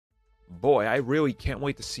boy, I really can't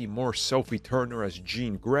wait to see more Sophie Turner as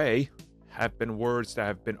Jean Grey, have been words that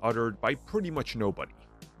have been uttered by pretty much nobody.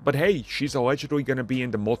 But hey, she's allegedly going to be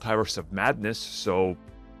in the Multiverse of Madness, so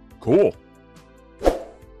cool.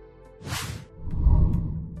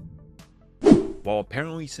 Well,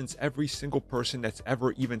 apparently since every single person that's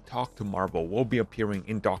ever even talked to Marvel will be appearing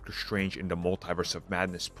in Doctor Strange in the Multiverse of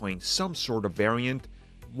Madness playing some sort of variant,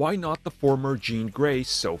 why not the former Jean Grey,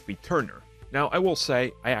 Sophie Turner? Now, I will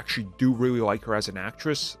say, I actually do really like her as an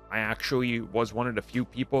actress. I actually was one of the few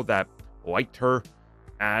people that liked her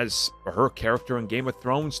as her character in Game of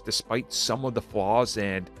Thrones, despite some of the flaws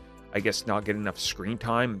and I guess not getting enough screen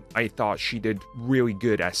time. I thought she did really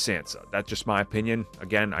good as Sansa. That's just my opinion.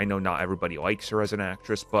 Again, I know not everybody likes her as an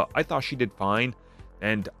actress, but I thought she did fine,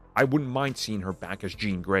 and I wouldn't mind seeing her back as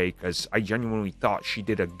Jean Grey because I genuinely thought she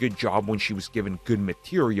did a good job when she was given good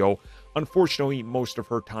material. Unfortunately, most of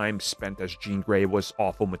her time spent as Jean Grey was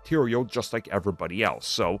awful material, just like everybody else,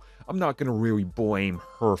 so I'm not going to really blame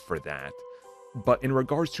her for that. But in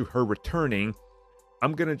regards to her returning,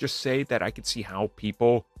 I'm going to just say that I could see how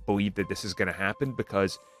people believe that this is going to happen,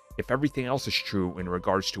 because if everything else is true in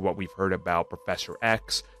regards to what we've heard about Professor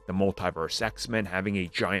X, the Multiverse X-Men having a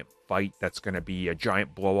giant fight that's going to be a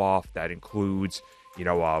giant blow-off that includes,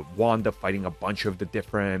 Wanda fighting a bunch of the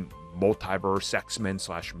different Multiverse X-Men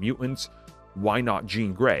 / mutants, why not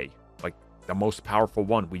Jean Grey? Like, the most powerful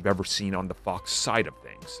one we've ever seen on the Fox side of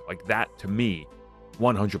things. Like, that, to me,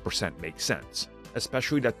 100% makes sense.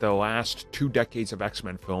 Especially that the last 2 decades of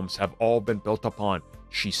X-Men films have all been built upon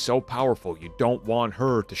she's so powerful, you don't want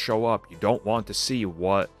her to show up, you don't want to see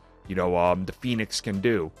what, the Phoenix can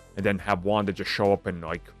do, and then have Wanda just show up and,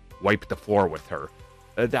 wipe the floor with her.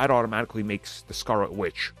 That automatically makes the Scarlet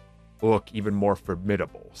Witch look even more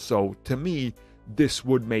formidable. So, to me, this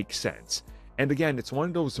would make sense. And again, it's one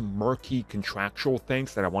of those murky contractual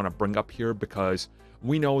things that I want to bring up here, because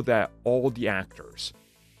we know that all the actors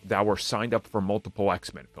that were signed up for multiple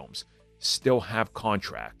X-Men films still have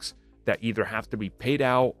contracts that either have to be paid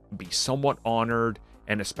out, be somewhat honored,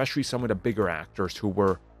 and especially some of the bigger actors who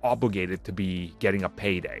were obligated to be getting a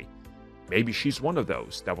payday. Maybe she's one of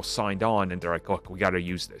those that was signed on and they're like, look, we got to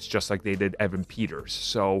use this, just like they did Evan Peters.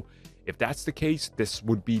 So if that's the case, this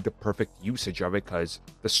would be the perfect usage of it, because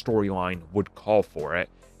the storyline would call for it.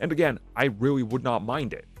 And again, I really would not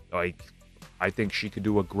mind it. I think she could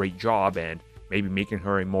do a great job, and maybe making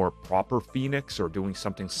her a more proper Phoenix or doing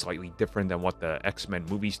something slightly different than what the X-Men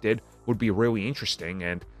movies did would be really interesting,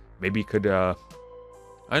 and maybe could,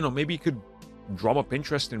 maybe you could drum up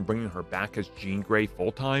interest in bringing her back as Jean Grey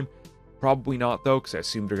full-time. Probably not, though, because I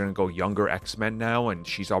assume they're going to go younger X-Men now, and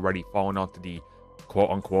she's already fallen onto the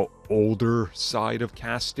quote-unquote older side of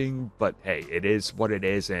casting. But hey, it is what it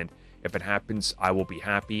is, and if it happens, I will be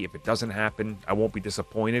happy. If it doesn't happen, I won't be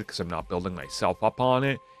disappointed, because I'm not building myself up on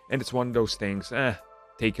it. And it's one of those things,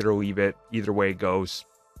 take it or leave it. Either way it goes,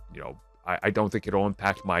 I don't think it'll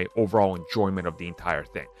impact my overall enjoyment of the entire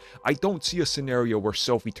thing. I don't see a scenario where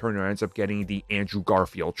Sophie Turner ends up getting the Andrew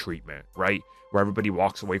Garfield treatment, right? Where everybody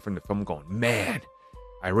walks away from the film going, man,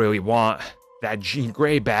 I really want that Jean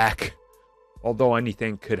Grey back. Although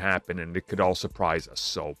anything could happen and it could all surprise us,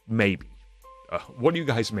 so maybe. What do you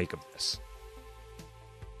guys make of this?